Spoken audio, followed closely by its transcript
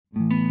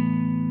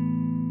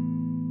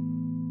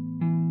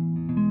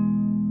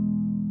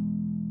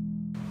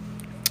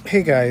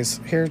Hey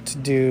guys, here to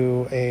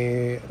do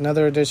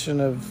another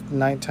edition of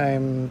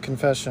Nitetime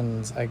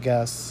Confessions, I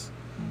guess.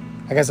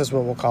 I guess that's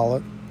what we'll call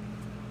it.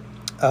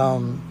 I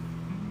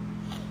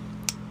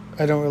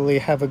don't really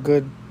have a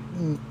good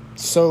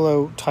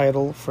solo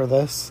title for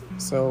this,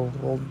 so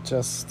we'll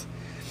just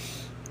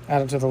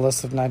add it to the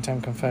list of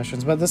Nighttime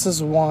Confessions. But this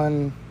is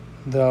one,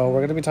 though, we're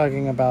going to be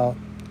talking about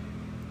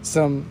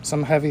some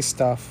heavy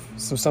stuff,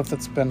 some stuff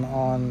that's been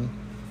on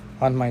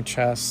my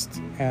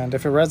chest, and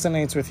if it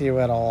resonates with you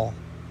at all,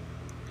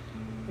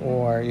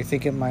 or you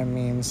think it might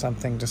mean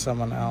something to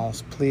someone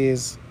else,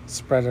 please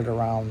spread it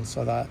around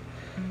so that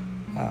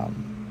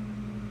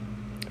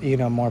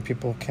more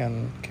people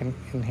can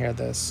hear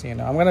this. I'm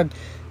gonna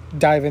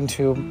dive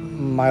into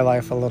my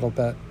life a little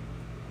bit,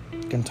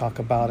 can talk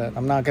about it.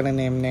 I'm not gonna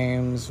name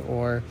names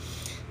or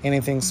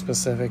anything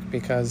specific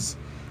because,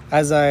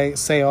 as I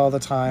say all the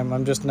time,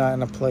 I'm just not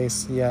in a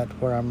place yet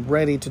where I'm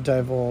ready to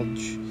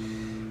divulge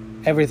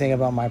everything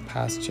about my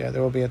past yet.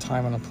 There will be a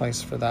time and a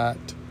place for that.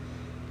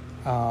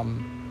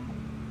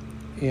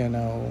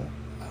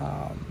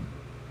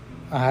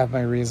 I have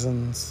my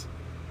reasons.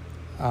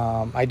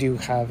 I do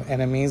have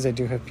enemies. I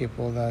do have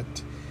people that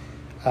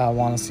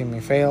want to see me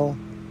fail.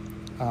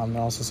 And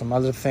also some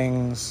other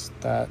things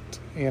that,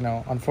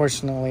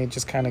 unfortunately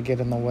just kind of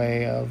get in the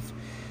way of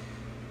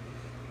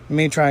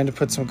me trying to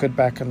put some good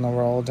back in the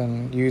world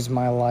and use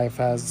my life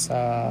as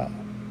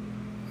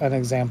an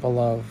example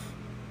of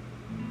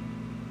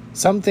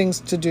some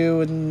things to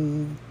do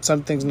and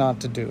some things not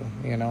to do.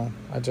 I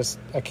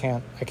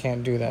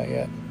can't do that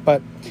yet.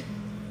 But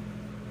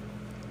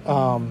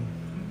I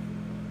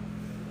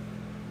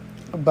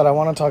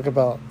want to talk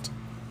about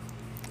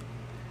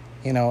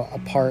a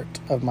part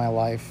of my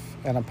life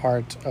and a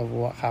part of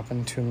what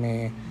happened to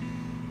me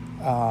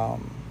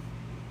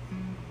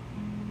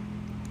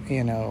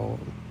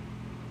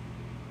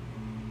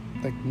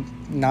like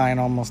 9,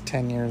 almost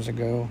 10 years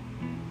ago,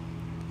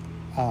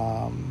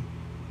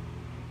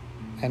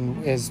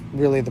 and is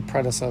really the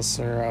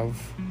predecessor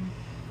of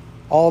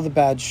all the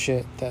bad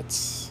shit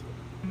that's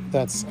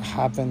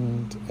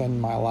happened in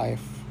my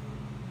life.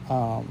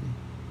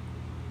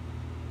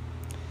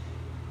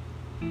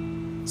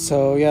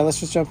 So yeah, let's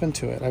just jump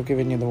into it. I've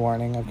given you the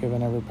warning. I've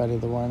given everybody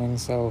the warning.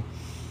 So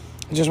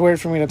it's just weird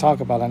for me to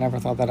talk about. I never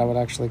thought that I would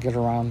actually get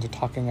around to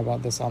talking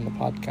about this on the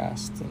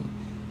podcast. And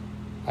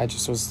I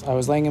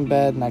was laying in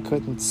bed and I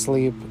couldn't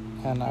sleep,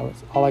 and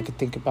all I could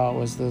think about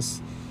was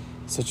this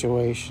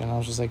situation. I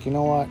was just like, you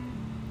know what?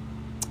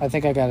 I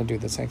think I got to do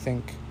this. I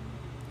think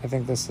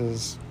this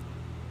is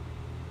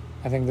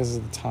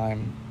the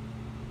time.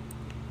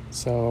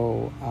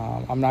 So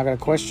I'm not going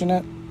to question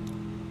it.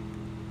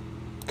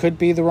 Could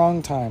be the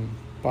wrong time,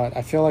 but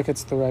I feel like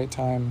it's the right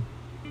time.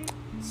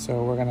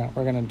 So we're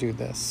gonna do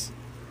this.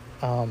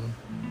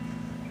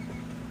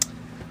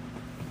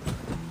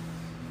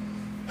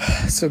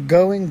 So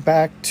going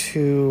back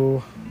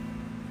to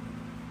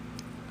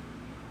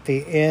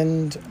the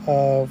end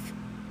of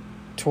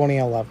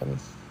 2011,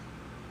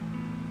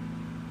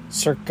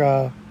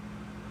 circa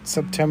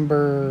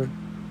September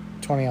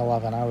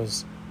 2011, I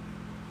was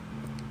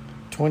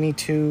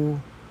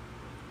 22,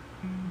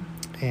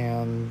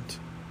 and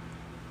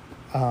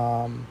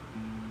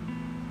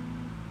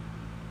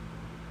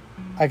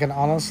I can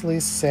honestly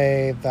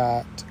say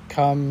that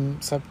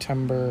come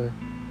September,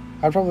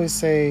 I'd probably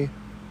say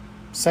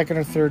second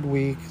or third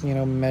week,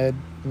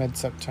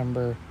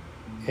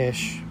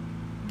 mid-September-ish.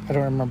 I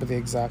don't remember the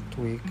exact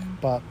week,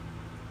 but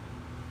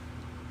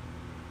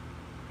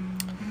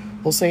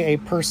we'll say a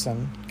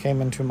person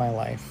came into my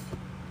life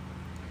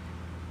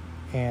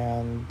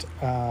and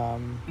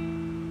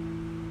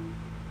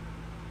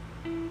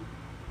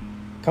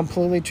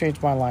completely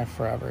changed my life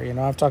forever.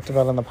 I've talked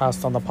about in the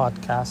past on the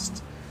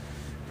podcast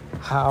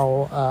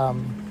how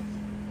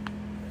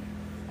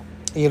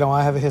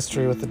I have a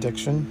history with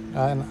addiction,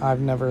 and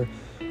I've never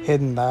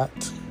hidden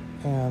that.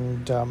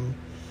 And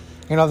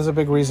there's a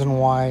big reason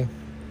why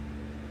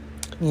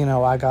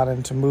I got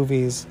into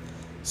movies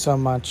so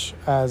much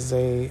as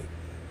a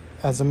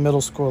middle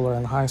schooler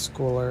and high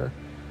schooler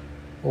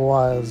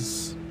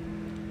was,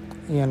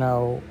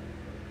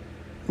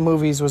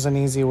 movies was an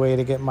easy way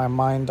to get my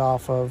mind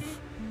off of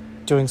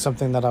doing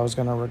something that I was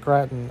going to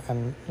regret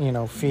and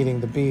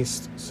feeding the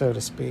beast, so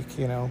to speak.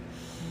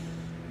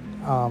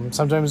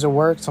 Sometimes it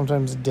worked,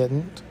 sometimes it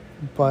didn't,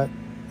 but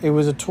it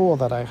was a tool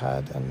that I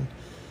had,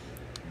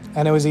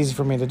 and it was easy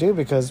for me to do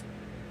because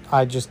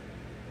I just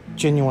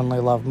genuinely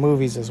love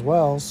movies as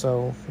well.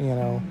 So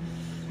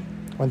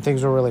when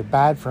things were really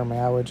bad for me,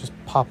 I would just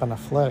pop in a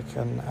flick,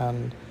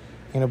 and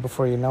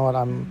before you know it,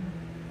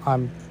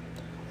 I'm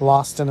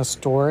lost in a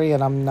story,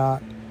 and I'm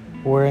not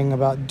worrying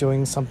about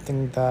doing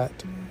something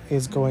that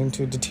is going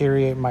to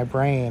deteriorate my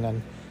brain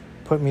and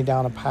put me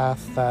down a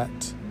path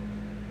that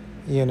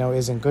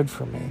isn't good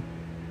for me.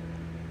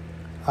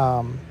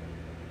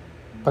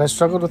 But I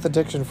struggled with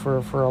addiction for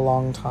a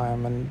long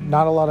time, and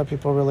not a lot of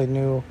people really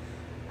knew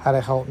how to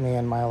help me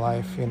in my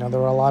life. There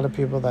were a lot of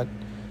people that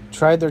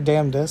tried their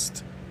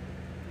damnedest,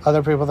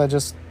 other people that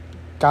just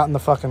got in the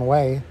fucking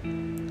way.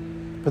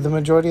 But the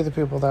majority of the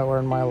people that were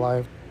in my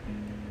life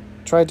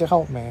tried to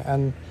help me.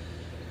 And,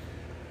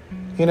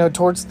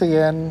 towards the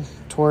end,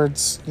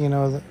 towards,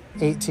 the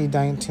 18,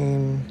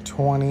 19,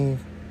 20,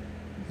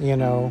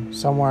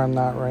 somewhere in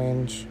that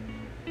range.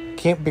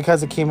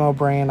 Because of chemo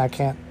brain, I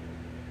can't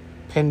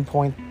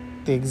pinpoint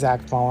the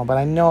exact moment, but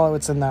I know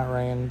it's in that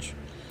range.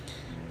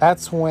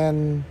 That's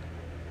when,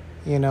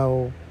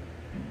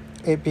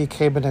 it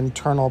became an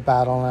internal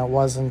battle, and it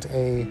wasn't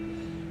a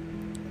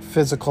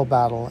physical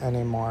battle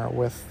anymore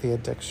with the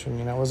addiction.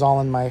 It was all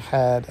in my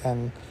head,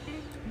 and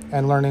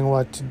learning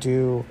what to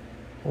do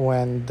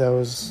when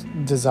those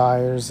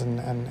desires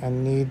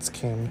and needs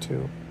came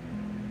to,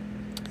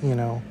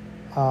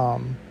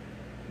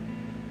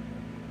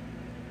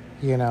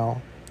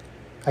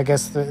 I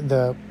guess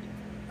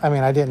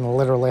I didn't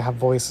literally have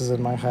voices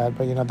in my head,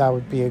 but, that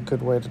would be a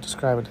good way to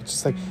describe it. It's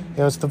just like,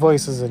 it's the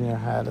voices in your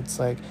head. It's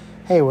like,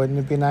 hey, wouldn't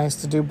it be nice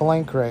to do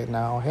blank right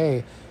now?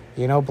 Hey,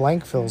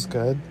 blank feels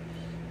good.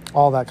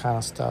 All that kind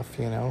of stuff,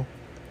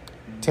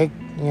 Take,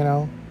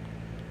 why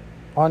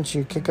don't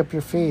you kick up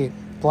your feet?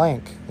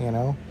 Blank,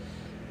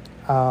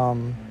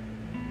 And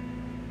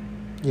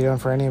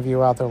for any of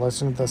you out there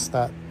listening to this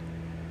that,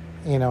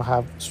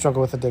 have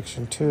struggled with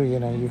addiction too,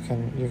 you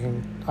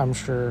can, I'm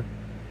sure,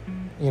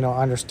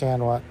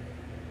 understand what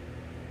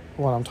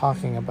I'm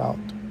talking about.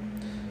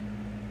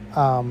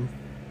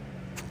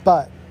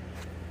 But,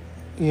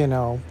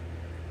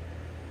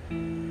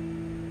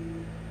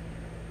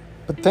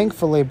 but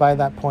thankfully by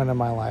that point in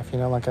my life,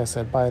 like I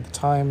said, by the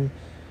time,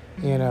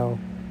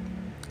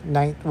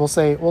 we'll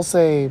say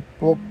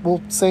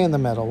in the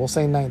middle, we'll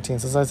say 19,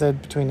 since I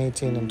said between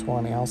 18 and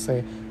 20, I'll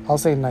say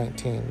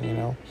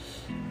 19,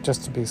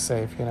 just to be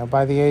safe.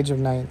 By the age of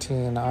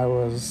 19, I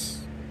was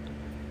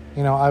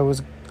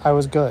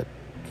good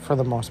for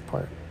the most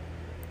part,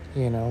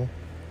 and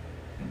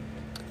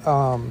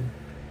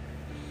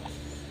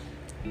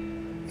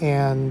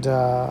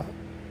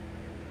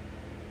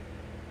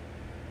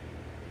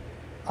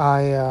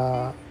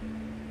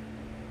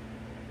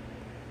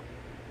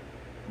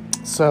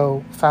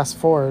so fast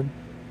forward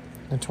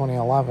in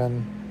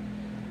 2011,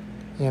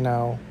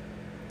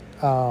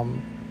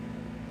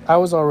 I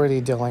was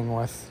already dealing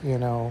with,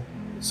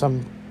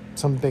 some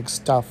big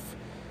stuff,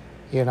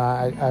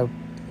 I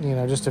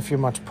just a few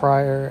months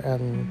prior,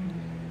 and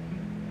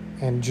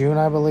in June,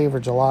 I believe, or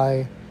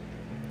July,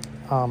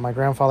 my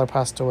grandfather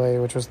passed away,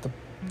 which was the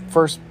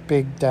first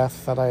big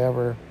death that I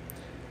ever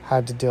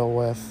had to deal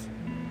with.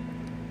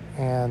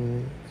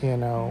 And,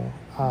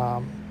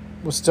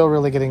 was still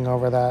really getting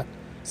over that.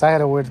 So I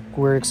had a weird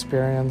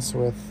experience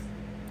with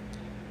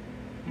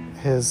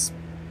his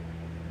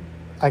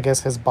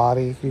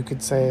body, you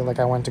could say. Like,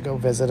 I went to go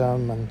visit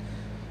him, and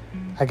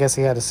I guess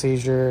he had a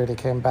seizure, and he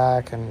came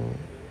back, and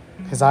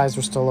his eyes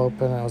were still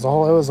open. It was a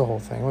whole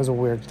thing. It was a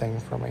weird thing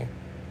for me.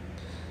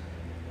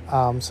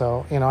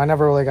 So, I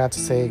never really got to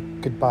say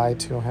goodbye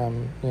to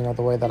him,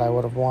 the way that I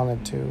would have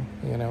wanted to,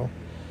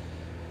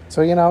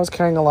 So, I was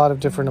carrying a lot of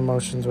different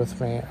emotions with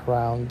me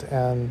around,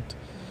 and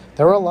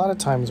there were a lot of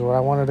times where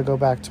I wanted to go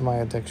back to my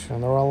addiction.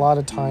 There were a lot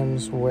of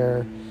times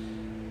where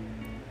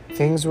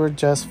things were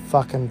just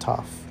fucking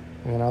tough.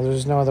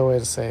 There's no other way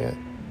to say it.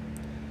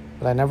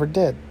 But I never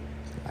did.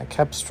 I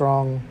kept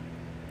strong.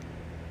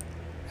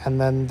 And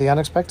then the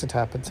unexpected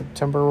happened.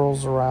 September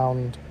rolls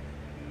around,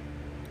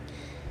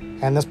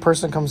 and this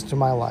person comes into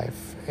my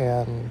life,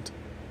 and,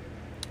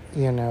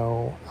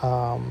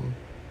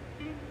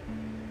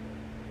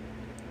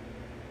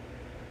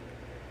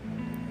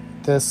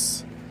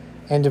 this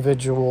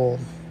individual,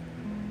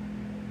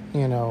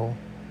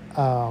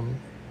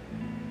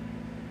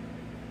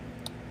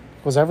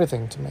 was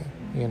everything to me,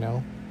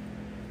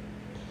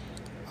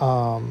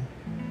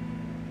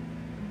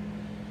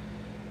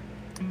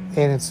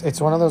 and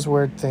it's one of those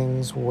weird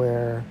things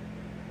where,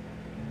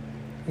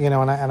 and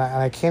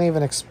I can't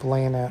even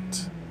explain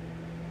it,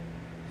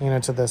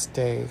 to this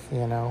day,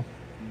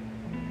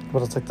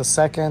 but it's like the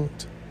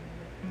second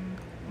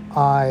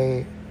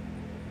I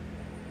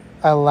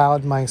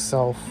allowed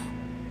myself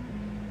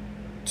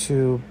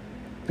to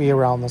be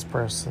around this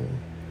person,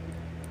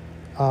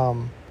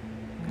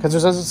 because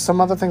there's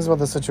some other things about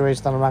the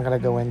situation that I'm not going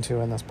to go into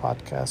in this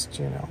podcast,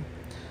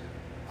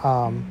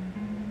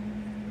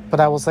 but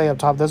I will say up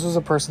top, this was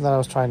a person that I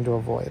was trying to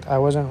avoid. I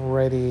wasn't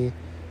ready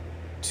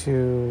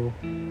to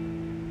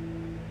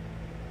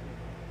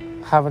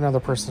have another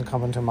person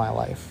come into my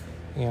life,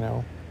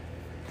 but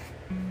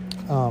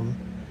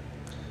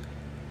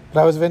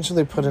I was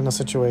eventually put in a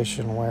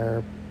situation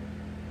where,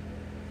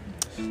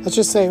 let's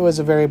just say it was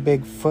a very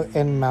big foot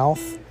and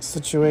mouth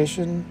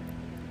situation,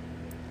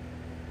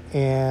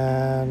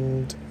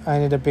 and I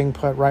ended up being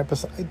put right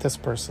beside this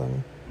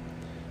person.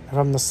 And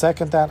from the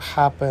second that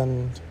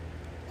happened,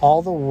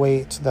 all the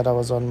weight that I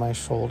was on my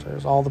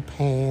shoulders, all the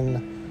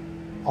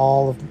pain,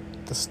 all of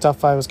the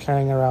stuff I was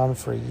carrying around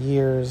for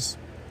years,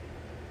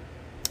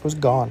 it was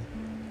gone.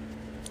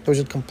 It was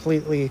just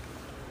completely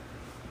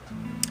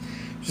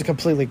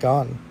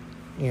gone,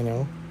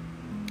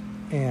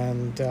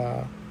 and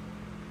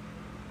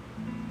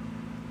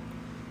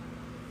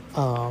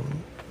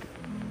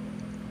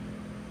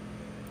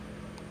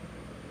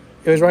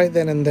it was right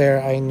then and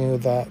there I knew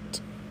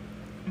that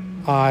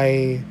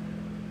I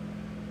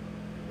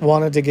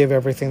wanted to give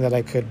everything that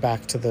I could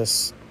back to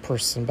this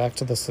person, back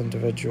to this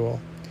individual,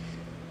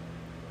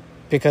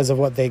 because of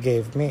what they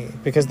gave me,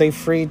 because they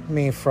freed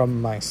me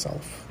from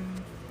myself,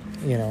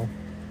 you know.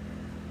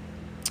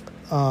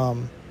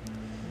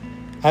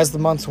 As the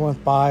months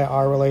went by,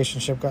 our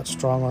relationship got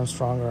stronger and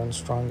stronger and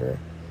stronger,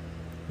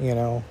 you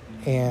know,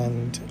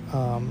 and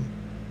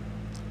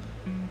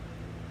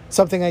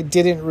something I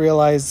didn't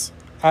realize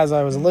as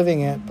I was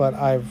living it, but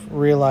I've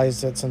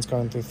realized it since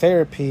going through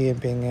therapy and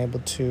being able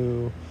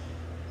to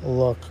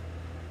look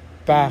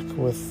back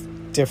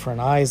with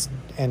different eyes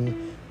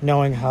and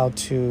knowing how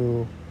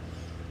to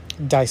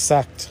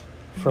dissect,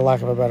 for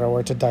lack of a better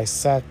word, to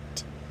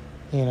dissect,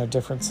 you know,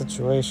 different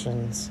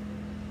situations,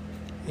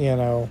 you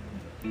know.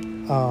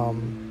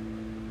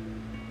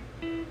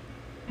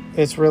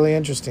 It's really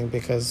interesting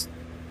because,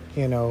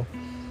 you know,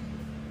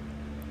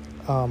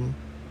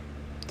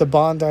 the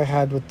bond I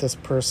had with this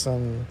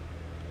person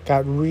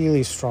got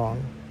really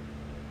strong,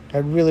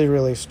 got really,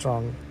 really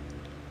strong,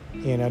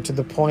 you know, to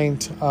the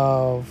point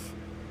of,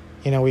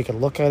 you know, we could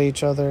look at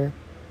each other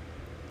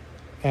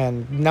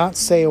and not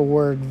say a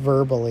word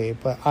verbally,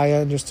 but I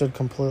understood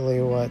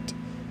completely what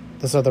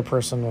this other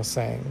person was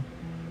saying.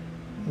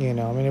 You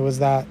know, I mean, it was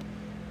that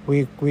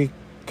we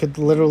could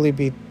literally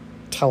be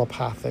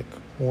telepathic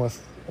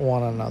with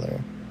one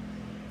another.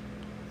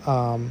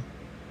 And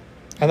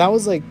that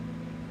was like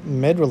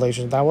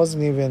mid-relation. That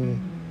wasn't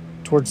even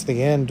towards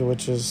the end,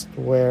 which is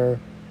where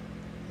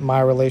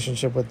my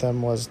relationship with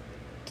them was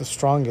the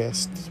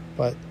strongest.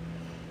 But,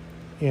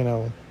 you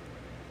know,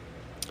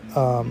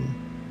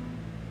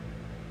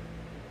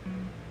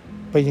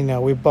 but, you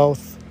know, we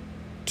both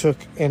took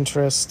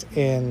interest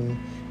in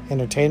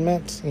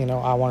entertainment. You know,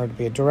 I wanted to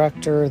be a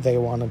director. They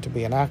wanted to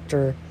be an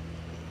actor.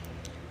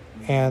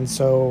 And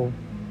so,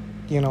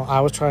 you know, I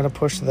was trying to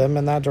push them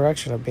in that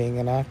direction of being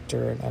an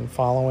actor and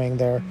following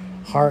their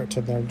heart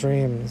and their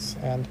dreams.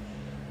 And,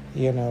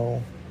 you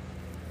know,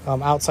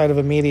 outside of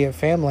immediate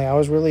family, I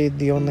was really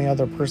the only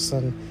other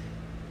person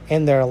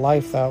in their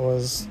life that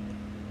was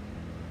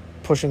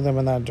pushing them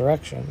in that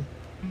direction.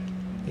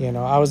 You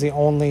know, I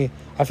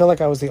feel like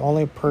I was the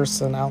only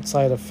person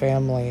outside of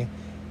family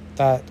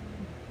that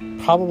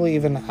probably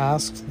even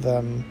asked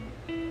them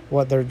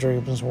what their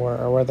dreams were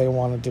or where they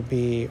wanted to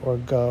be or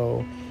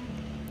go.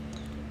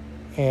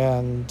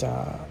 And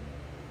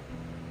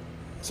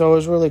so it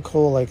was really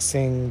cool, like,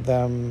 seeing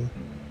them,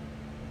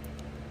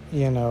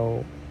 you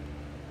know,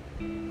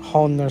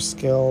 hone their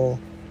skill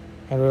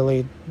and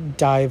really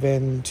dive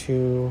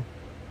into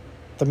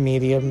the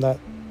medium that,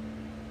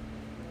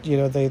 you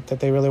know, that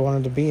they really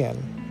wanted to be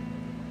in.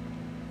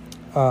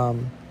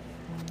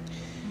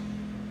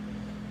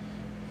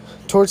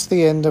 Towards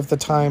the end of the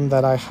time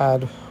that I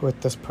had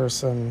with this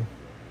person,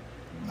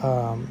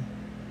 I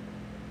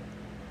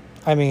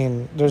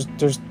mean,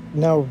 there's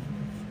no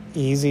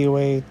easy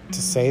way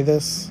to say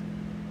this,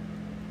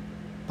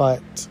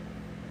 but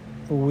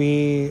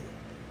we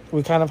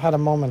kind of had a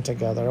moment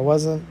together. It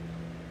wasn't,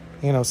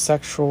 you know,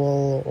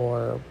 sexual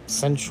or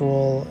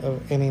sensual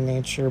of any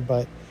nature,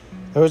 but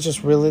there was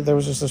just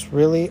this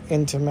really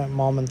intimate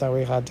moment that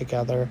we had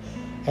together.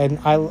 And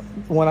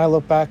when I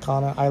look back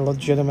on it, I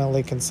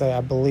legitimately can say I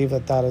believe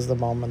that is the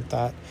moment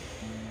that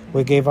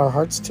we gave our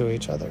hearts to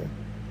each other.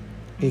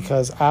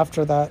 Because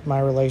after that, my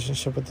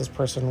relationship with this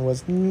person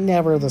was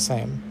never the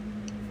same.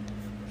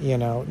 You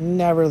know,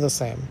 never the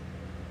same.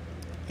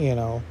 You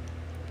know,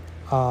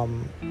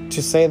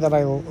 to say that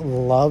I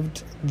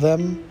loved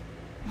them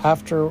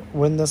after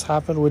when this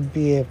happened would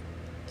be a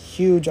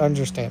huge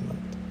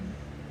understatement.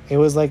 It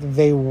was like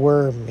they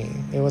were me.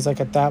 It was like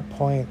at that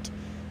point,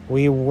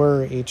 we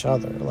were each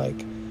other.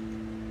 Like,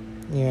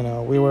 you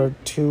know, we were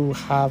two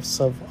halves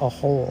of a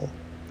whole.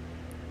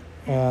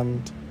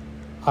 And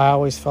I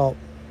always felt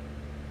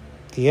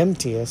the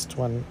emptiest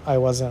when I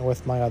wasn't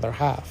with my other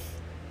half,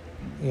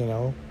 you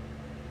know.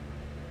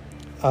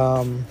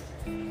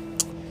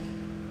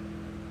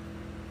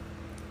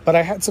 But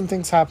I had some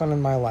things happen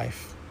in my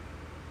life,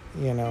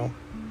 you know.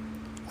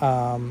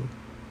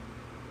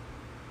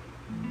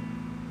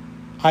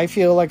 I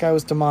feel like I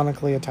was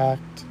demonically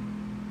attacked.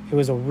 It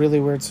was a really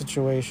weird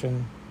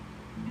situation.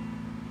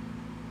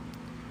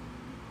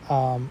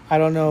 I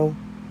don't know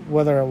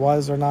whether it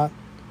was or not,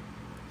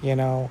 you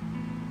know.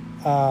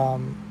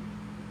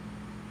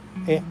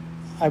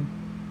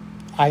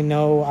 I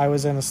know I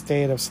was in a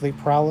state of sleep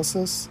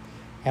paralysis,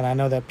 and I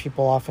know that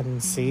people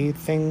often see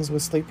things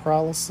with sleep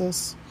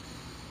paralysis.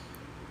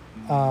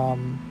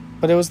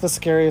 But it was the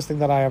scariest thing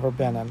that I ever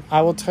been in.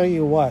 I will tell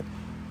you what,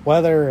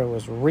 whether it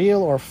was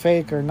real or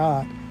fake or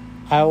not,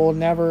 I will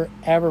never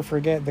ever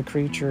forget the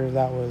creature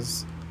that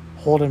was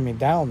holding me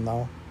down,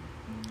 though.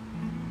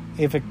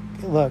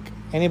 Look,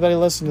 anybody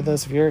listen to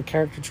this, if you're a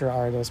caricature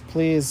artist,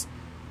 please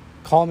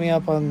call me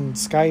up on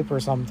Skype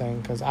or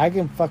something, because I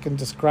can fucking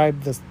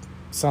describe this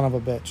son of a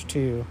bitch to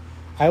you.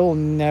 I will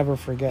never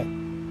forget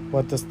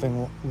what this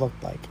thing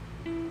looked like,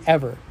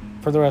 ever,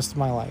 for the rest of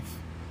my life.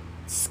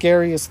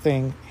 Scariest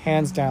thing,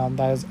 hands down,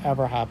 that has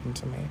ever happened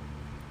to me.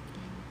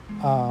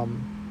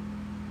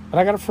 But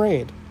I got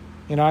afraid.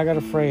 I got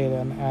afraid,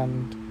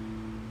 and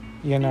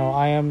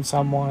I am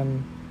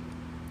someone,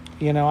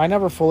 I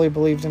never fully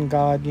believed in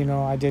God.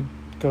 I did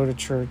go to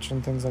church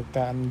and things like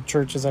that, and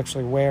church is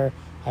actually where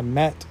I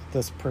met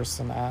this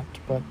person at,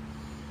 but,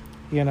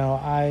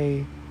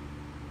 I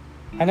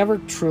never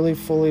truly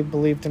fully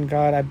believed in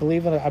God. I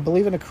believe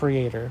in a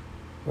creator,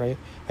 right?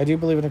 I do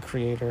believe in a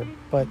creator,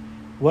 but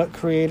what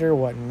creator,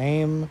 what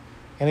name,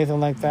 anything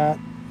like that,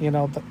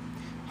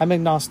 I'm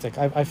agnostic.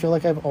 I feel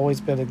like I've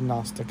always been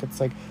agnostic. It's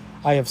like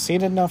I have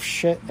seen enough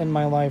shit in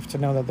my life to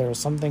know that there is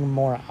something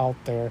more out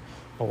there,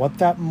 but what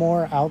that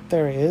more out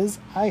there is,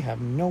 I have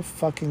no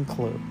fucking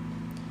clue,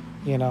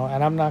 and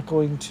I'm not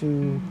going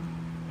to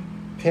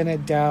pin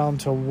it down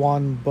to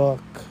one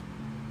book,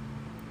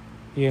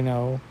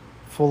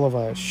 full of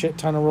a shit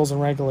ton of rules and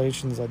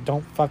regulations that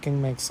don't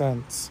fucking make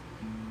sense,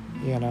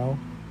 you know.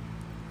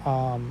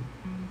 Um,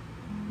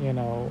 you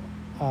know,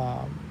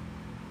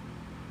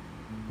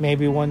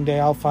 maybe one day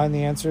I'll find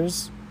the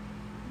answers.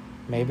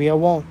 Maybe I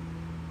won't.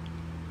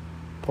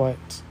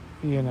 But,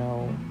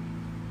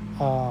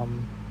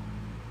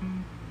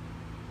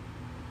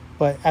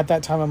 but at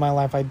that time in my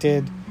life, I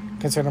did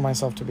consider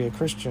myself to be a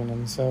Christian.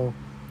 And so,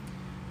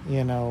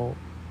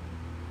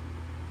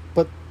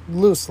 but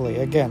loosely,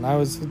 again, I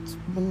was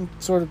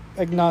sort of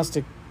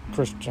agnostic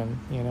Christian,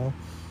 and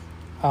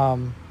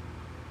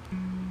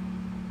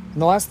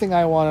the last thing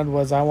I wanted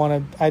was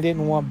I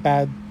didn't want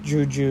bad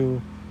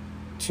juju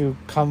to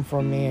come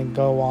from me and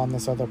go on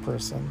this other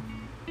person.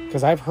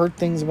 Because I've heard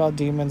things about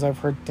demons, I've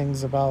heard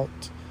things about,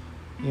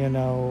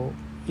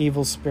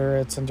 evil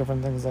spirits and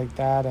different things like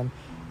that. And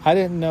I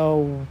didn't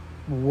know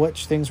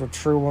which things were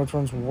true, which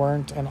ones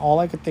weren't. And all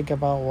I could think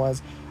about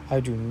was, I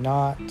do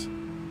not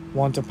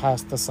want to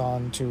pass this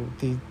on to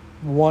the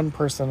one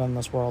person in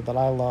this world that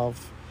I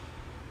love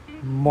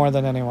more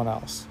than anyone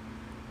else.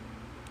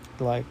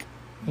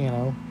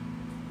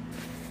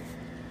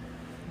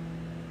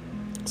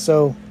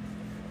 So,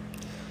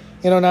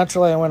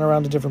 naturally I went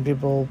around to different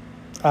people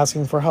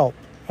asking for help.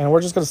 And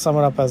we're just going to sum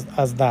it up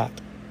as that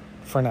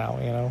for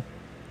now,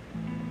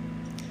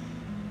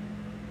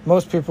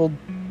 Most people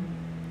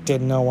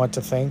didn't know what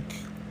to think.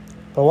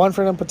 But one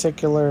friend in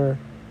particular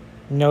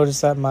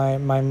noticed that my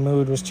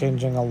mood was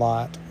changing a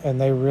lot. And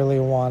they really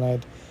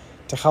wanted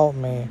to help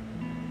me.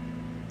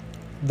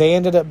 They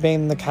ended up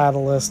being the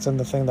catalyst and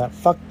the thing that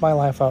fucked my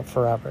life up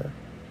forever.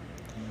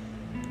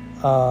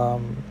 But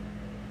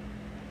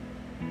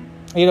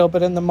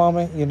in the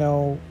moment,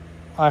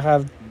 I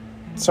had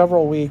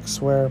several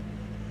weeks where,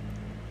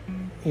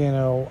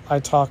 I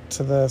talked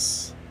to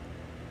this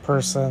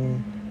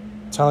person,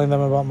 telling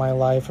them about my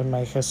life and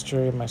my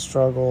history, my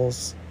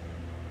struggles.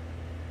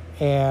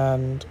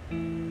 And,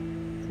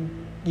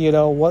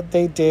 what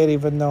they did,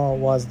 even though it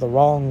was the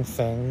wrong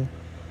thing,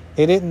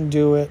 they didn't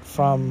do it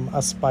from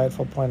a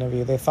spiteful point of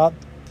view. They thought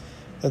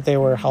that they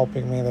were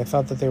helping me. They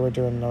thought that they were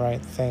doing the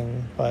right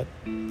thing, but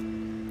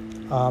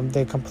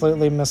they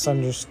completely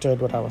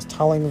misunderstood what I was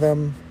telling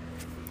them.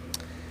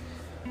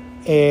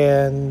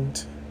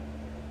 And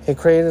it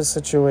created a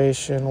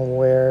situation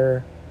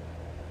where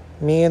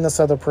me and this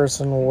other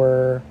person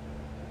were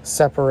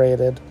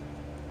separated.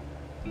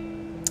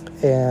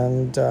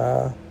 And,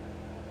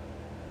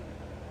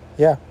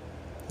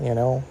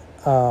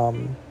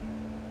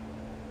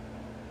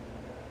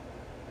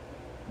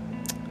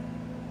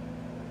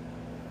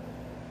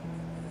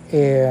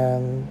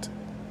 and,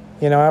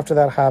 after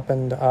that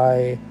happened,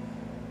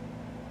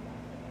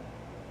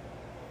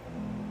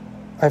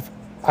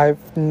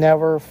 I've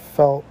never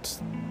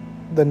felt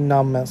the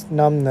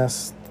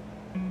numbness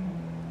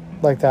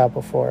like that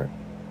before.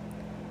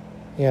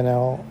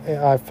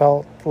 I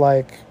felt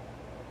like,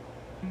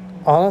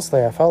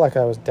 honestly, I felt like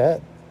I was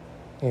dead,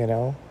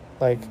 when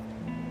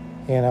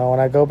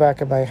I go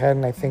back in my head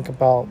and I think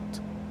about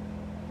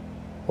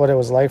what it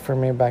was like for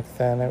me back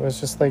then, it was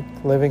just like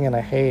living in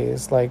a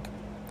haze. Like,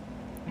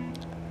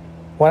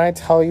 when I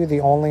tell you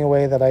the only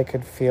way that I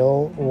could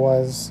feel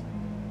was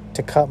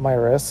to cut my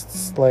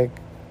wrists, like,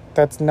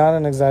 that's not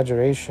an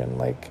exaggeration.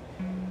 Like,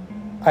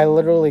 I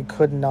literally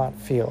could not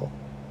feel.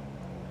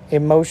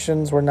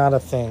 Emotions were not a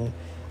thing.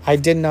 I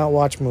did not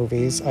watch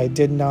movies. I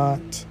did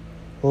not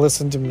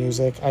listen to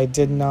music. I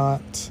did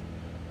not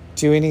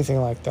do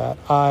anything like that.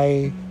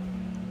 I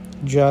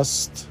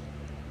just,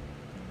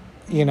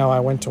 I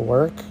went to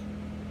work.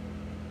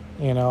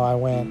 I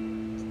went,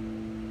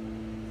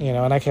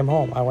 and I came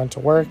home. I went to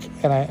work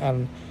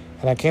and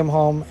I came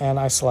home and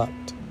I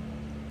slept,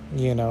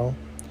 And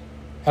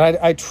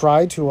I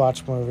tried to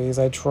watch movies.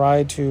 I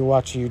tried to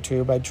watch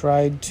YouTube. I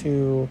tried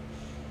to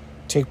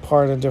take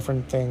part in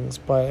different things,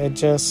 but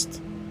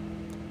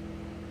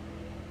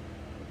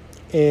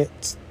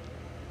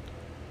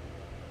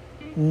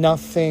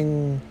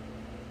nothing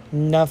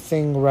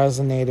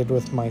resonated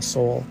with my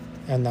soul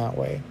in that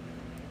way,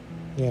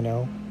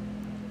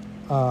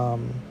 I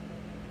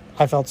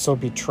felt so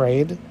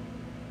betrayed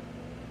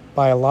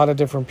by a lot of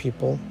different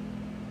people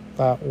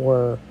that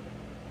were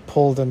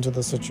pulled into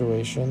the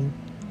situation.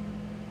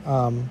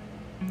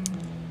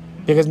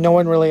 because no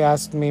one really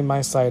asked me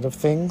my side of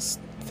things.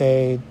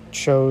 They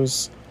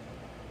chose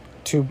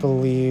to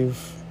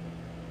believe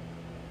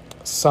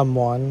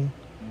someone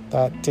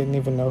that didn't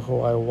even know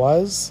who I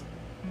was.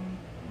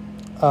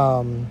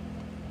 And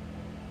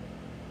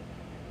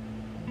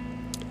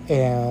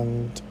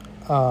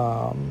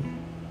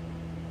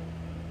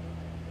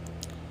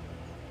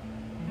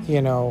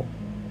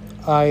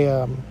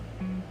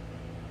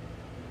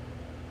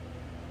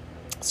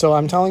so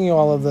I'm telling you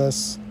all of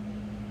this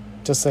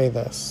to say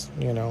this,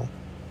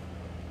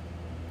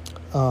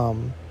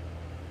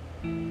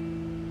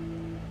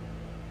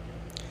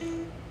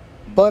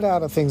 but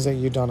out of things that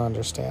you don't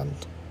understand,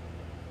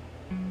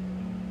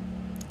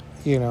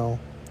 I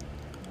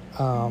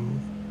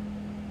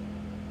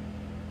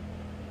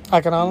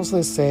can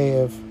honestly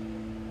say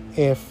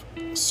if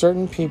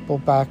certain people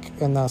back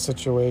in that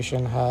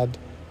situation had,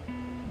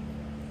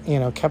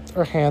 kept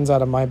their hands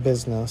out of my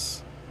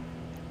business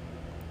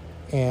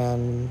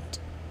and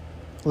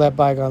let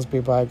bygones be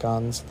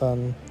bygones,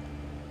 then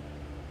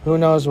who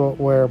knows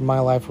where my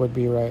life would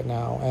be right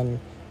now. And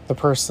the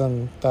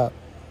person that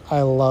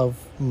I love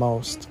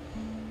most,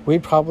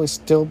 we'd probably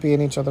still be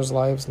in each other's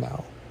lives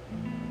now.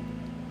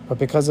 But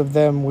because of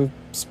them, we've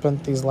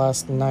spent these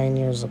last 9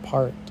 years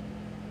apart,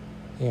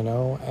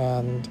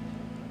 and,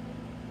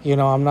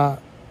 I'm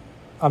not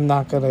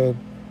going to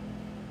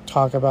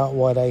talk about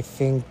what I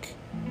think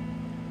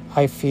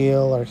I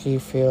feel or he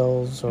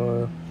feels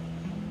or,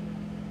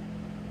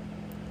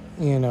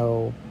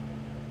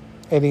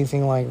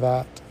 anything like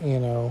that,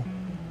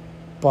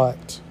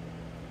 but,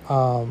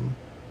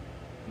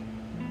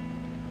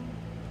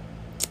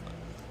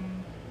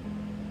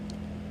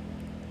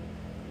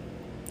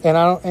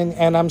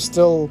 and I'm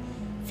still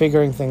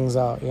figuring things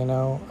out,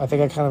 I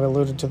think I kind of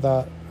alluded to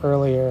that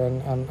earlier,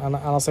 and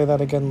I'll say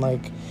that again,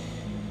 like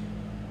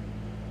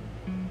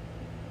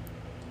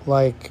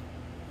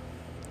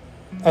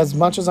as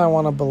much as I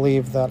want to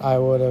believe that I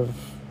would have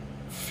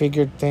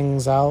figured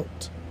things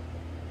out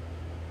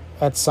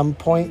at some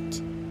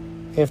point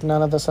if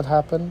none of this had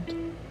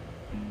happened,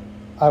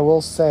 I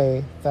will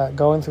say that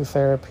going through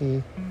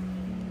therapy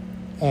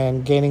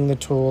and gaining the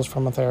tools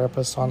from a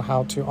therapist on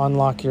how to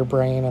unlock your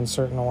brain in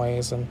certain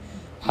ways and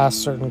ask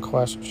certain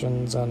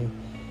questions, and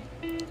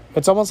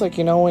it's almost like,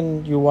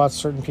 when you watch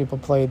certain people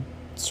play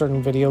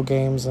certain video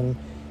games and,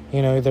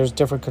 there's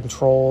different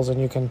controls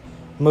and you can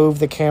move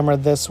the camera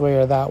this way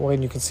or that way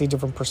and you can see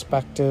different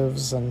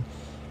perspectives, and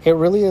it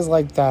really is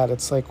like that.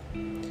 It's like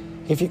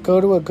if you go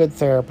to a good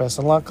therapist,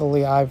 and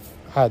luckily I've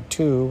had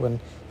two, and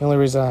the only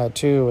reason I had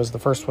two was the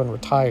first one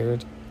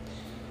retired,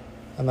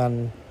 and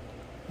then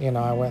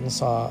I went and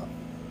saw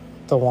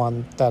the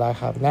one that I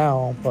have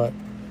now, but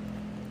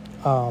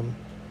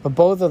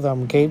both of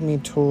them gave me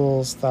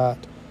tools that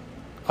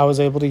I was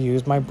able to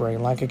use my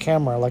brain like a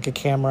camera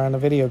in a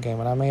video game,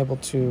 and I'm able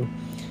to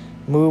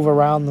move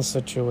around the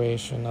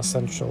situation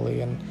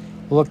essentially and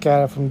look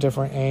at it from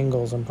different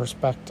angles and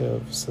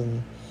perspectives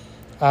and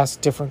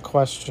ask different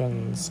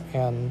questions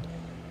and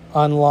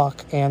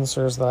unlock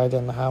answers that I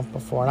didn't have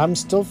before. And I'm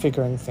still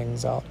figuring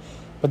things out.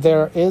 But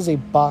there is a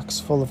box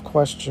full of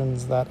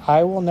questions that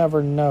I will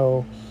never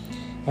know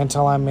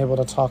until I'm able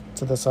to talk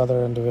to this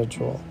other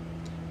individual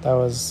that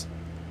was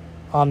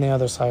on the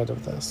other side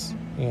of this,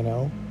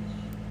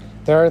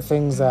 There are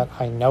things that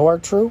I know are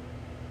true.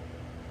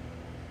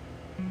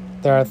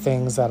 There are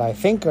things that I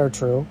think are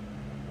true.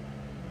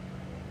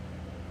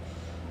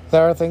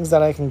 There are things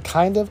that I can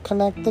kind of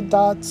connect the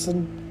dots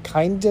and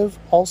kind of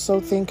also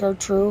think are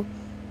true.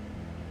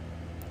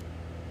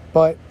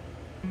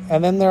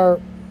 And then there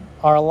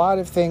are a lot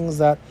of things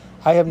that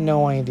I have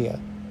no idea,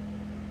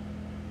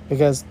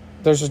 because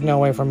there's just no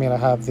way for me to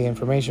have the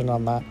information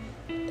on that.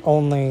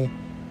 Only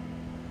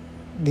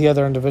the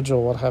other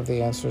individual would have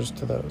the answers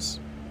to those,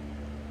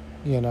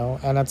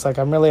 and it's like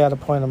I'm really at a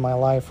point in my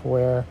life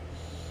where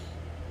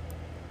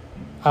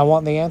I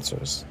want the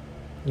answers,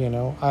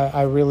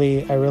 I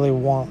really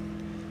want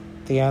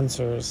the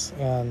answers.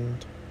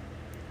 And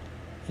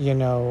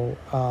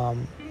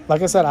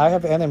like I said, I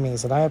have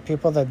enemies and I have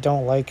people that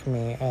don't like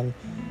me, and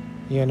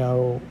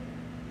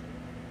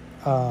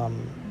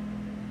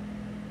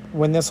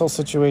when this whole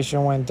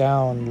situation went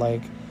down,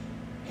 like,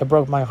 it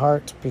broke my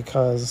heart,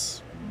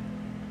 because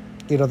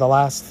the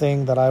last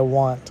thing that I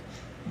want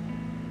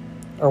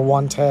or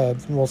wanted,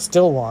 well,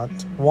 still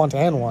want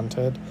and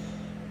wanted,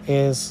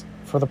 is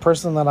for the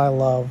person that I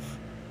love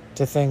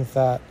to think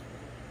that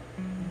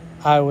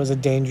I was a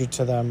danger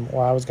to them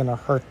or I was going to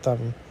hurt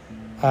them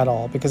at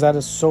all, because that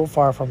is so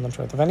far from the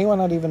truth. If anyone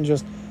had even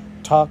just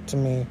talked to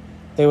me,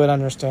 they would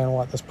understand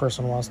what this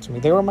person was to me.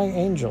 They were my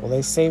angel.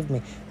 They saved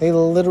me. They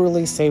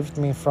literally saved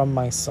me from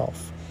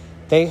myself.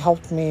 They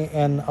helped me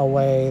in a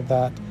way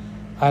that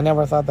I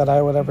never thought that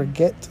I would ever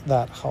get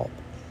that help.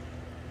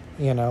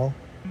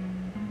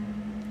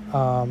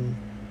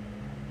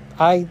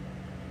 I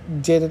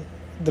didn't,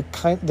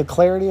 the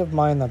clarity of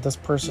mind that this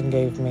person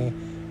gave me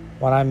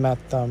when I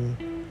met them,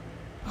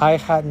 I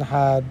hadn't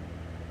had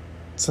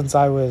since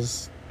I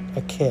was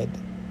a kid,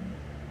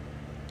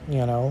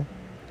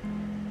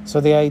 So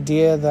the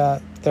idea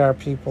that there are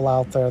people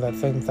out there that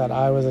think that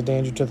I was a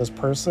danger to this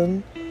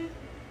person,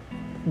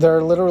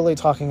 they're literally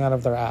talking out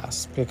of their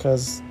ass,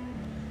 because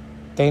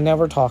they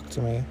never talked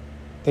to me.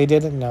 They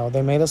didn't know.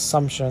 They made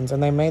assumptions,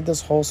 and they made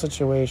this whole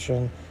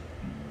situation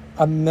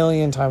a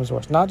million times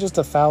worse. Not just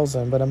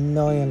 1,000, but a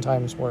million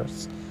times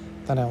worse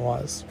than it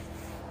was.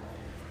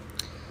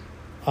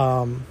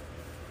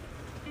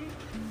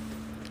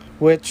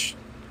 Which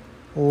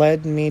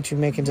led me to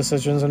making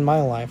decisions in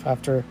my life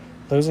after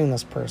losing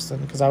this person,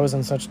 because I was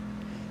in such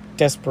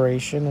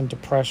desperation and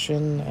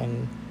depression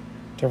and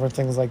different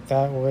things like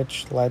that,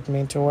 which led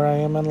me to where I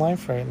am in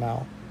life right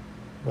now,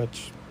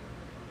 which,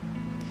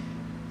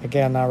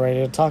 again, not ready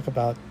to talk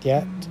about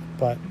yet,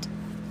 but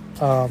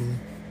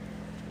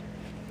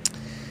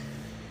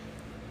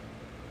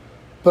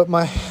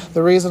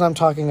the reason I'm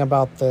talking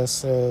about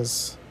this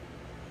is,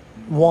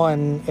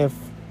 one, if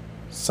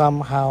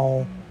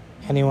somehow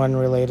anyone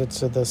related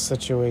to this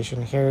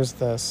situation hears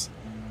this,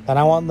 then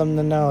I want them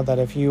to know that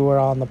if you were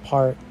on the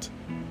part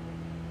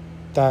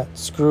that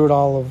screwed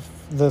all of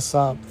this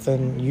up,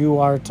 then you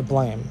are to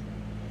blame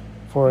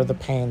for the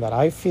pain that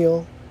I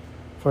feel,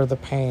 for the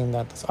pain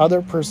that this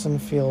other person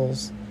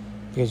feels,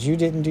 because you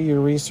didn't do your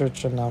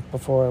research enough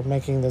before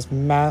making this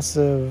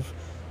massive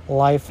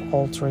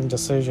life-altering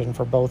decision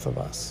for both of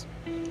us.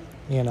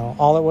 You know,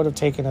 all it would have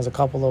taken is a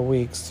couple of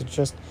weeks to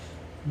just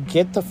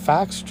get the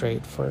facts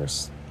straight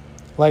first.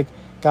 Like,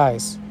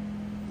 guys,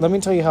 let me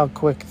tell you how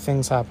quick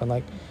things happen.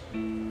 Like,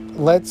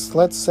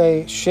 let's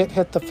say shit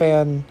hit the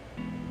fan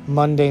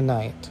Monday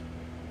night.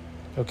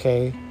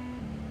 Okay?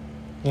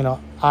 You know,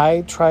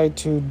 I tried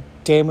to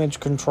damage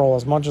control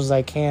as much as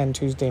I can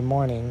Tuesday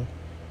morning.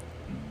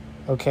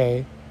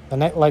 Okay?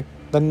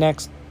 The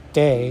next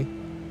day.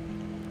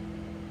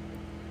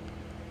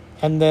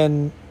 And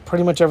then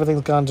pretty much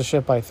everything's gone to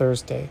shit by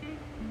Thursday.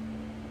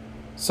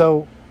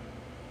 So,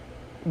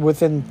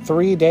 within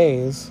 3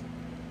 days,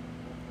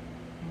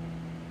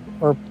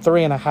 or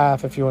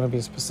 3.5 if you want to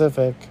be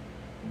specific,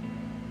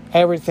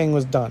 everything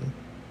was done.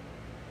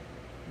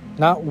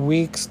 Not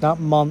weeks, not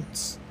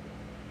months,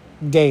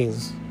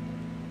 days.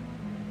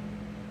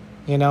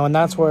 You know, and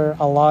that's where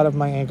a lot of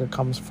my anger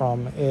comes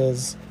from,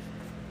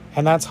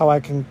 and that's how I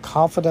can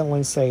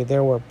confidently say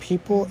there were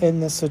people in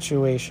this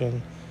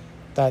situation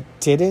that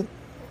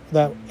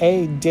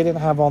A, didn't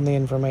have all the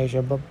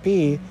information, but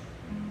B,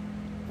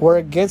 were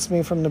against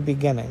me from the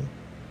beginning.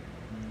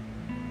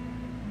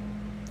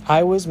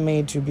 I was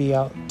made to be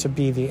out to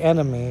be the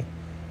enemy,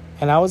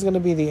 and I was going to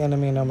be the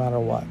enemy no matter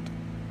what,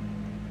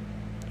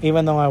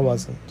 even though I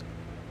wasn't.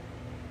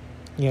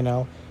 You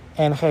know,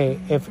 and hey,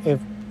 if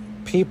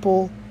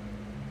people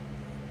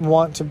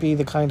want to be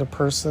the kind of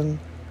person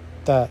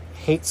that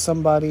hates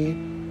somebody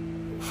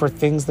for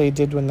things they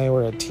did when they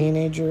were a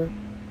teenager,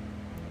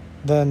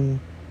 then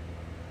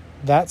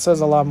that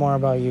says a lot more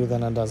about you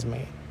than it does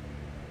me.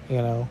 You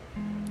know,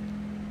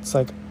 it's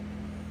like,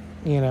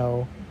 you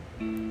know,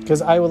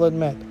 because I will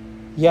admit,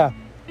 yeah,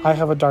 I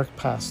have a dark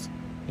past.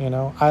 You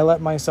know, I let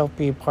myself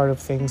be a part of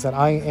things that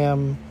I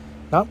am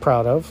not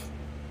proud of,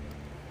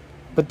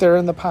 but they're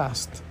in the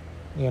past,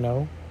 you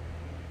know,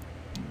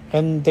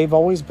 and they've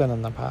always been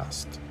in the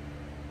past,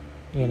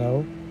 you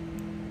know.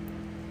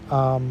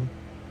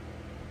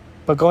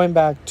 But going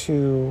back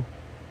to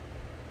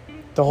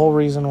the whole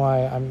reason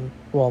why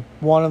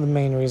one of the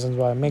main reasons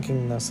why I'm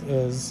making this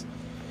is,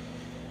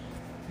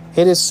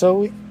 it is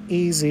so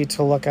easy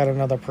to look at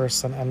another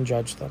person and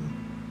judge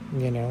them,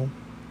 you know.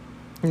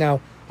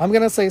 Now, I'm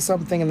going to say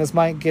something, and this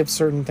might give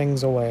certain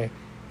things away.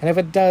 And if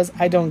it does,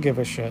 I don't give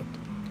a shit.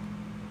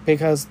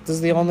 Because this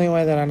is the only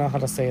way that I know how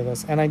to say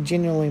this. And I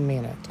genuinely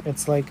mean it.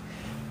 It's like,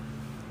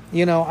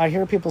 you know, I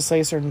hear people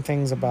say certain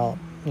things about,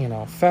 you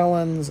know,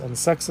 felons and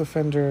sex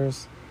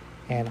offenders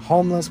and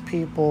homeless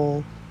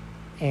people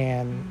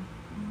and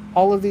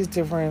all of these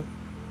different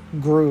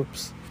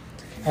groups.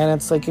 And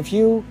it's like, if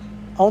you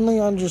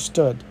only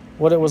understood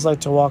what it was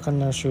like to walk in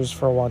their shoes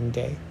for one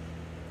day.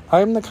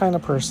 I'm the kind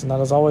of person that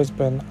has always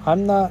been, I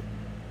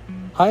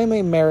am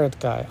a merit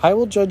guy. I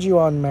will judge you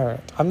on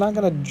merit. I'm not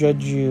going to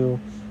judge you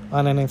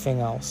on anything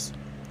else.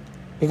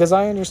 Because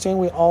I understand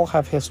we all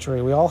have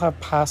history. We all have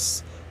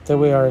pasts that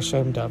we are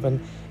ashamed of. And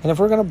if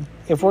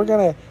we're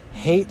gonna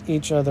hate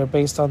each other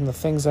based on the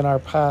things in our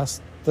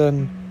past,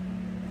 then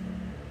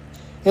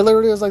it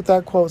literally is like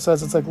that quote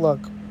says. It's like, look,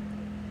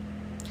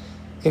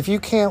 if you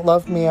can't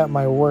love me at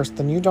my worst,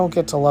 then you don't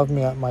get to love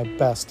me at my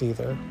best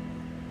either.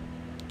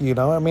 You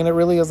know, I mean, it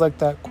really is like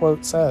that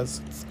quote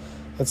says.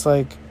 It's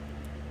like,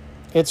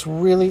 it's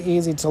really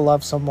easy to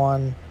love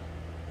someone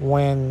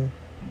when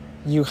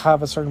you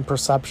have a certain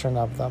perception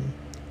of them.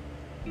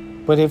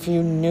 But if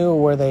you knew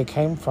where they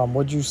came from,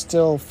 would you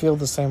still feel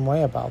the same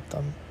way about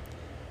them?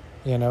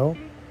 You know?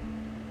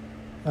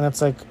 And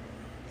it's like,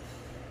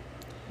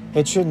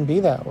 it shouldn't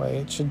be that way.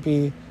 It should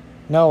be,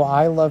 no,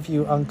 I love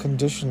you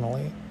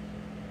unconditionally.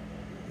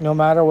 No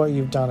matter what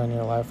you've done in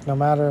your life, no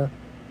matter,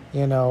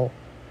 you know,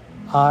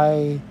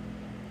 I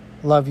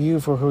love you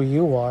for who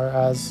you are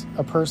as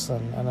a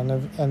person and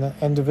an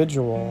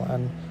individual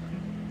and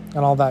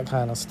all that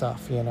kind of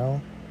stuff, you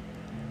know?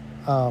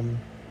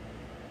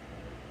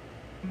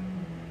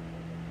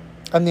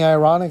 And the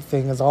ironic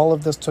thing is all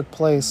of this took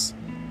place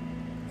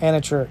in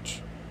a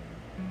church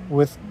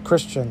with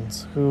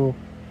Christians who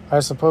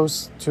are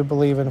supposed to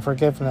believe in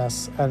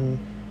forgiveness and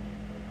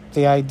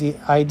the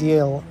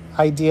idea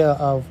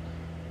of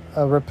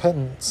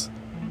repentance.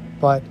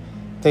 But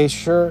they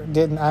sure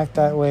didn't act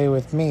that way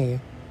with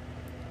me.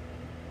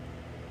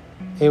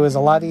 It was a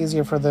lot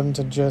easier for them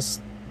to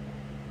just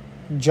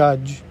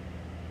judge.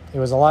 It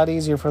was a lot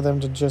easier for them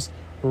to just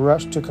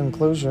rush to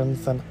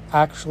conclusions than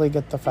actually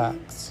get the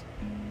facts.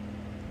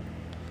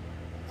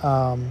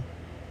 And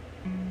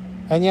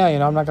yeah,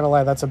 I'm not going to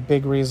lie, that's a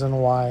big reason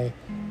why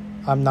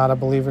I'm not a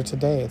believer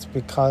today. It's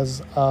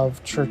because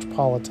of church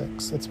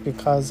politics. It's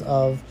because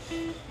of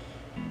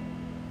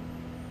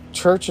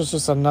church is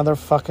just another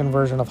fucking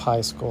version of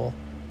high school.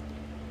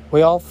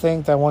 We all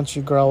think that once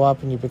you grow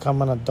up and you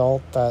become an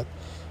adult that,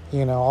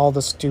 all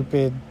the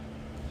stupid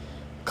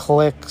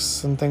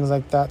cliques and things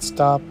like that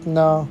stop.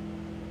 No,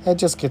 it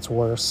just gets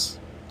worse.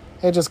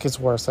 It just gets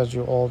worse as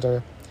you're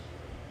older.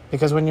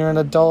 Because when you're an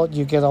adult,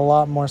 you get a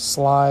lot more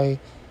sly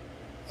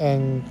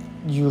and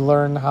you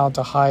learn how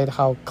to hide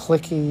how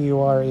cliquey you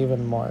are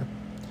even more.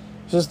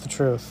 It's just the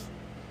truth.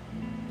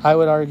 I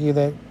would argue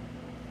that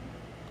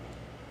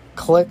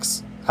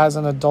cliques as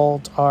an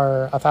adult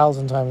are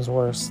 1,000 times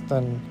worse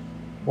than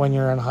when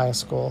you're in high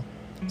school.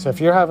 So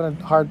if you're having a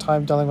hard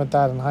time dealing with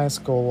that in high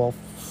school, well,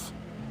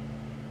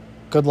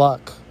 good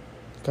luck,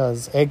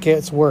 because it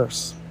gets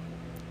worse.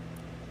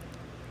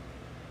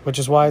 Which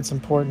is why it's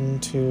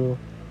important to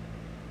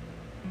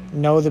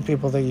know the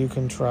people that you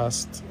can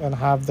trust and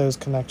have those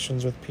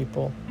connections with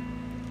people.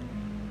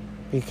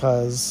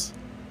 Because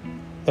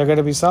there are going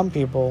to be some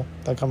people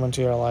that come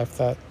into your life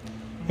that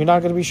you're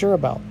not going to be sure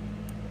about.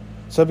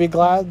 So be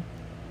glad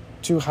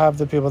to have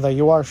the people that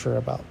you are sure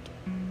about.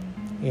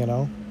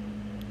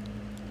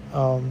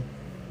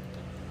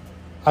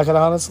 I can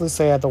honestly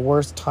say at the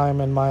worst time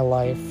in my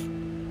life,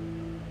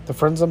 the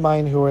friends of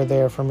mine who were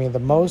there for me the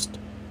most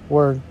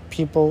were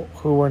people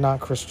who were not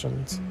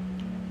Christians.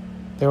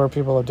 They were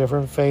people of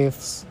different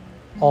faiths,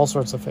 all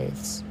sorts of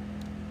faiths.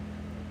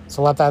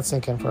 So let that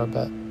sink in for a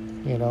bit,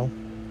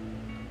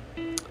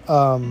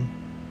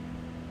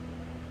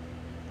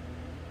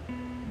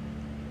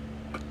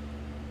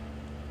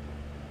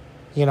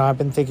 I've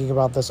been thinking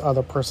about this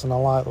other person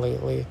a lot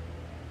lately,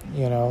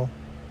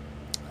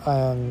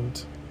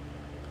 and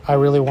I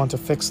really want to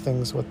fix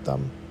things with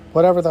them,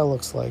 whatever that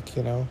looks like,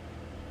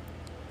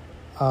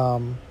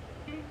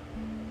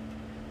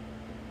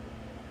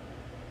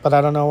 But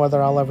I don't know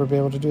whether I'll ever be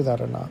able to do that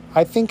or not.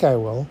 I think I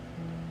will.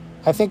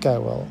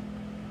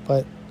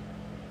 But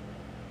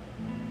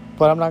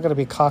I'm not going to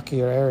be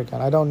cocky or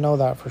arrogant. I don't know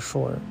that for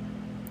sure.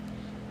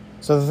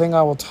 So the thing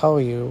I will tell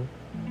you,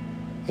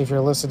 if you're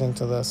listening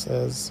to this,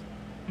 is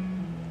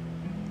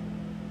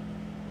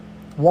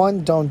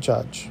 1, don't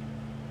judge.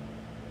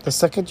 The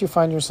second you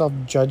find yourself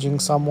judging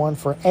someone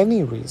for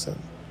any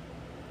reason,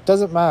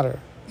 doesn't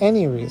matter,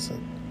 any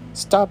reason,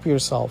 stop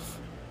yourself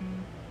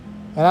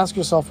and ask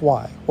yourself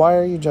why. Why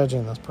are you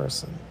judging this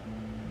person?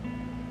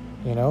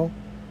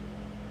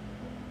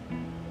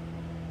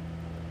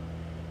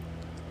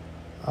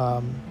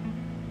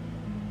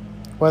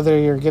 Whether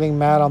you're getting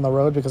mad on the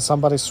road because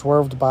somebody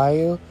swerved by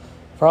you,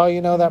 for all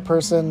you know, that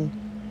person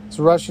is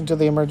rushing to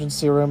the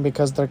emergency room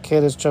because their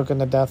kid is choking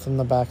to death in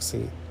the back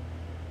seat.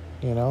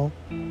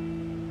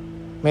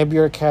 Maybe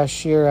you're a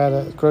cashier at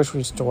a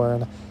grocery store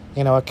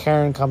and, a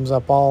Karen comes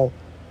up all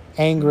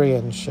angry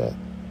and shit.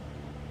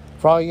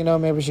 For all you know,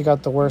 maybe she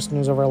got the worst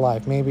news of her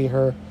life. Maybe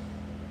her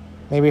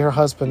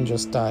husband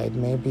just died.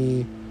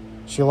 Maybe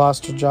she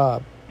lost her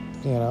job,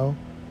 You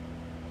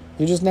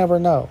just never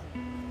know.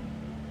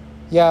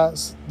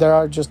 Yes, there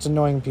are just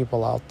annoying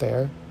people out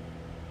there.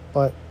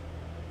 But,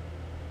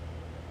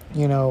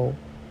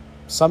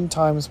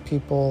 sometimes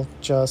people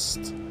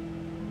just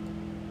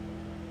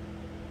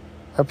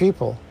are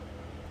people,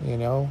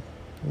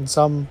 And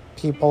some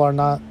people are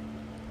not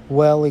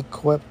well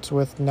equipped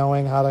with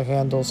knowing how to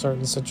handle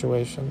certain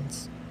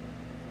situations,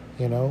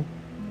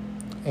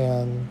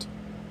 and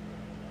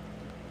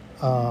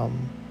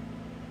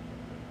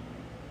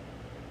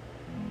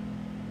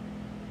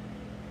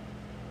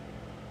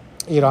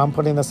I'm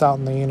putting this out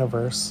in the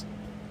universe,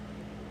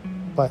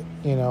 but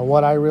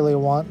what I really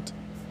want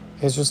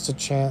is just a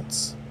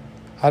chance.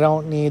 I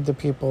don't need the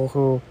people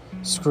who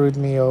screwed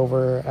me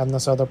over and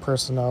this other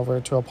person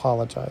over to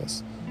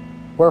apologize.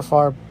 We're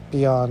far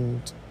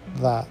beyond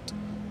that.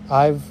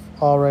 I've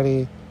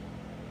already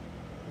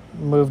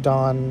moved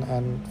on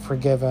and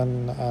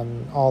forgiven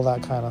and all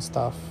that kind of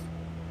stuff.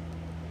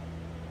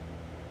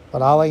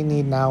 But all I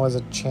need now is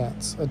a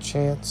chance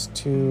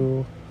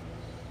to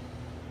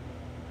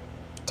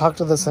talk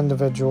to this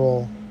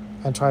individual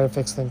and try to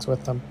fix things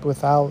with them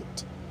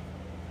without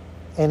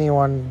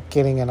anyone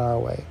getting in our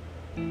way.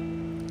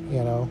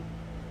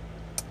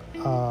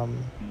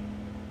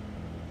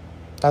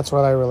 That's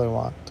what I really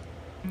want.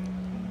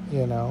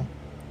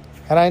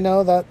 And I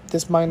know that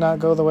this might not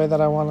go the way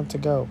that I want it to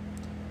go.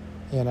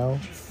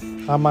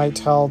 I might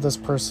tell this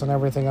person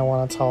everything I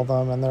want to tell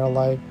them, and they're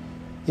like,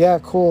 yeah,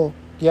 cool,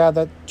 yeah,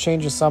 that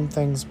changes some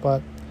things,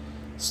 but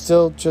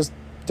still just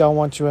don't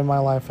want you in my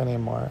life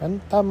anymore.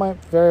 And that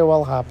might very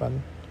well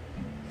happen,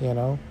 you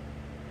know.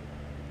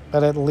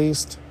 But at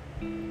least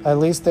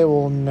they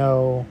will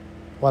know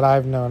what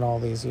I've known all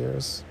these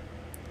years.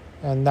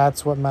 And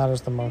that's what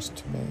matters the most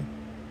to me,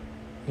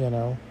 you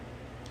know.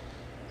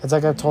 It's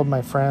like I've told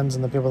my friends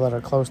and the people that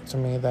are close to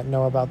me that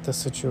know about this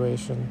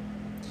situation.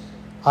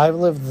 I've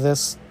lived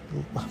this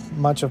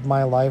much of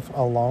my life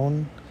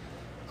alone.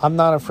 I'm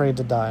not afraid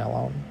to die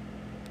alone.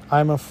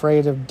 I'm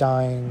afraid of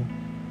dying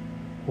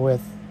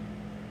with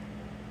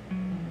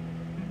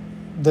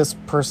this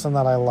person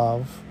that I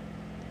love,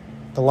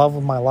 the love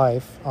of my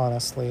life,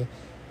 honestly.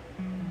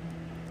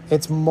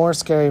 It's more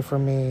scary for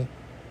me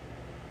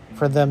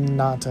for them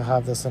not to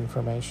have this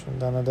information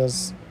than it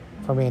is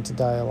for me to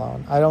die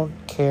alone. I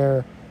don't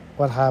care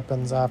what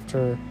happens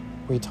after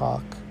we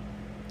talk.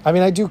 I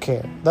mean, I do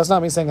care. That's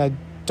not me saying I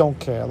don't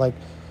care. Like,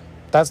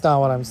 that's not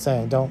what I'm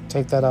saying. Don't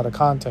take that out of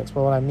context.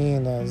 But what I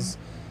mean is,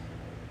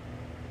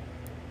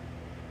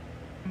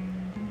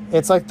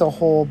 it's like the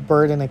whole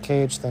bird in a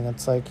cage thing.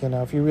 It's like, you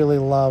know, if you really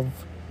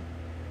love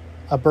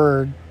a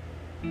bird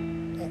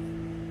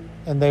and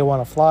they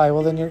want to fly,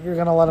 well, then you're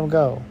going to let them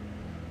go.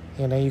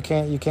 You know, you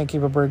can't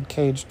keep a bird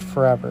caged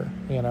forever,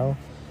 you know?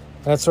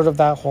 And it's sort of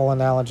that whole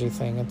analogy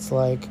thing. It's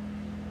like,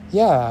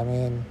 yeah, I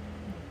mean,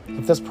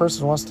 if this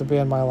person wants to be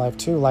in my life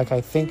too, like I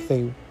think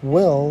they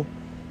will,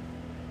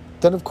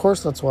 then of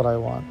course that's what I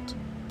want.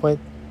 But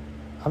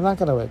I'm not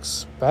going to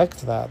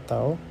expect that,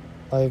 though.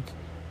 Like,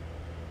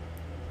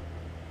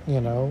 you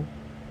know,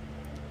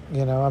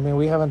 I mean,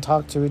 we haven't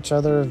talked to each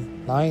other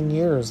in 9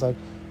 years. Like,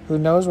 who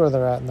knows where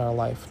they're at in their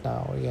life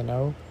now, you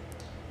know?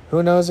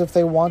 Who knows if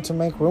they want to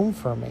make room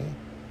for me,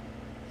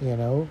 you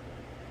know?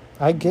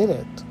 I get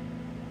it.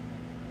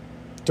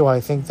 Do I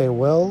think they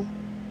will?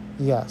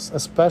 Yes,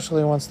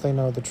 especially once they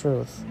know the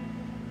truth.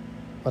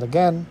 But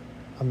again,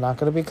 I'm not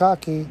going to be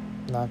cocky.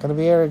 I'm not going to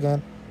be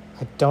arrogant.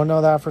 I don't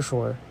know that for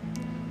sure.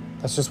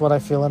 That's just what I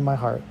feel in my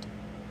heart.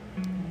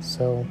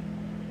 So,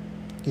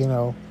 you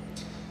know,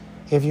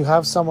 if you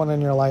have someone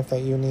in your life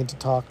that you need to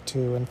talk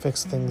to and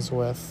fix things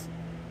with,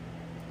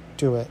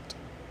 do it.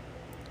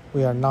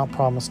 We are not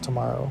promised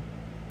tomorrow.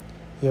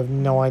 You have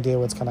no idea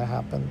what's going to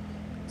happen,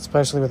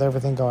 especially with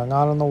everything going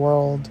on in the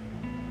world.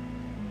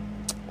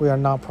 We are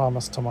not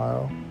promised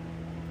tomorrow.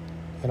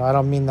 You know, I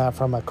don't mean that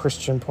from a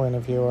Christian point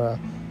of view or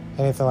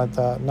anything like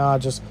that. No,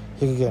 just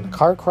you could get in a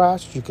car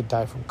crash. You could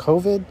die from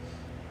COVID.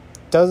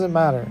 Doesn't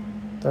matter.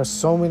 There are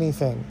so many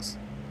things.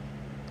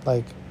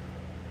 Like,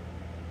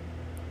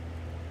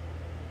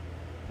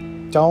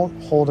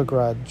 don't hold a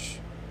grudge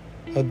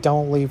and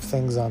don't leave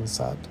things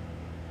unsaid.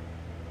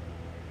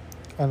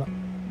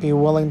 And be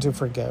willing to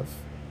forgive.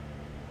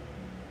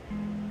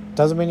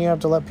 Doesn't mean you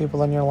have to let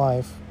people in your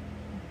life,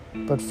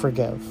 but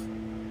forgive.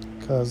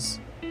 Because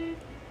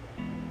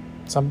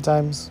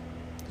sometimes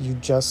you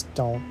just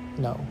don't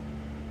know.